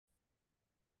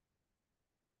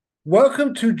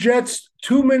Welcome to Jets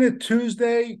 2 Minute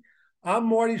Tuesday. I'm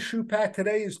Marty Shupak.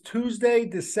 Today is Tuesday,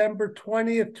 December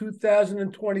 20th,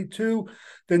 2022.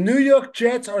 The New York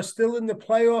Jets are still in the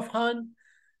playoff hunt.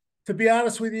 To be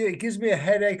honest with you, it gives me a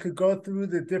headache to go through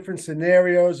the different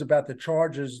scenarios about the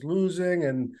Chargers losing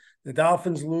and the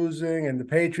Dolphins losing and the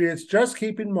Patriots. Just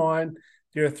keep in mind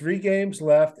there are 3 games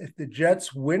left. If the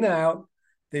Jets win out,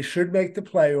 they should make the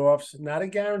playoffs. Not a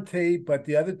guarantee, but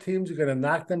the other teams are going to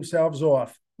knock themselves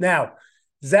off. Now,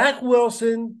 Zach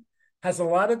Wilson has a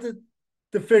lot of the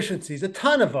deficiencies, a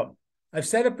ton of them. I've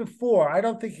said it before. I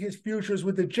don't think his future is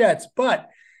with the Jets, but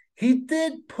he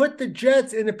did put the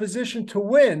Jets in a position to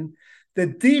win. The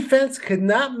defense could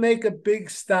not make a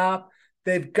big stop.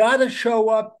 They've got to show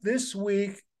up this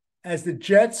week as the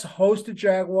Jets host the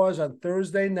Jaguars on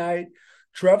Thursday night.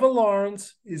 Trevor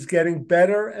Lawrence is getting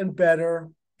better and better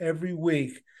every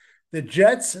week. The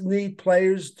Jets need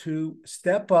players to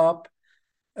step up,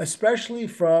 especially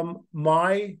from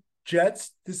my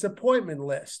Jets disappointment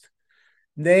list.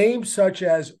 Names such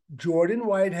as Jordan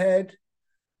Whitehead,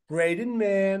 Braden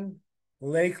Mann,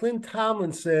 Lakeland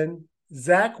Tomlinson,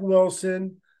 Zach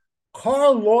Wilson,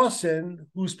 Carl Lawson,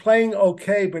 who's playing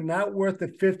okay, but not worth the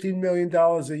 $15 million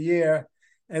a year.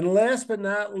 And last but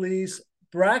not least,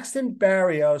 Braxton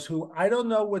Berrios, who I don't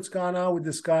know what's gone on with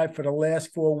this guy for the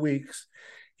last 4 weeks.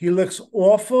 He looks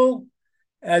awful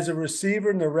as a receiver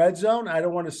in the red zone. I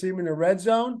don't want to see him in the red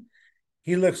zone.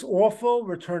 He looks awful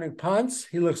returning punts.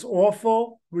 He looks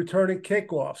awful returning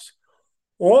kickoffs.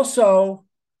 Also,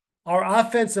 our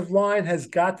offensive line has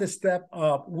got to step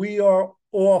up. We are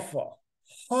awful,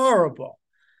 horrible.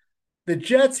 The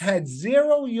Jets had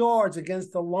 0 yards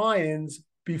against the Lions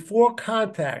before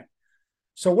contact.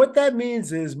 So what that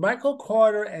means is Michael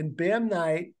Carter and Bam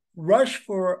Knight rushed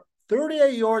for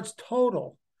 38 yards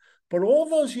total, but all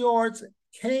those yards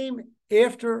came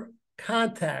after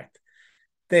contact.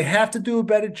 They have to do a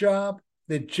better job.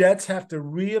 The Jets have to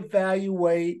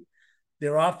reevaluate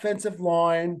their offensive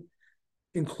line,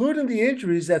 including the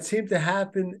injuries that seem to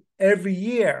happen every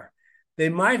year. They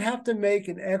might have to make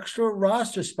an extra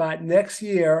roster spot next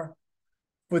year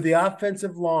for the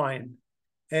offensive line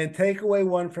and take away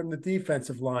one from the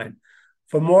defensive line.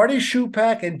 For Marty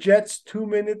Shupak and Jets 2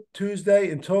 Minute Tuesday,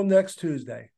 until next Tuesday.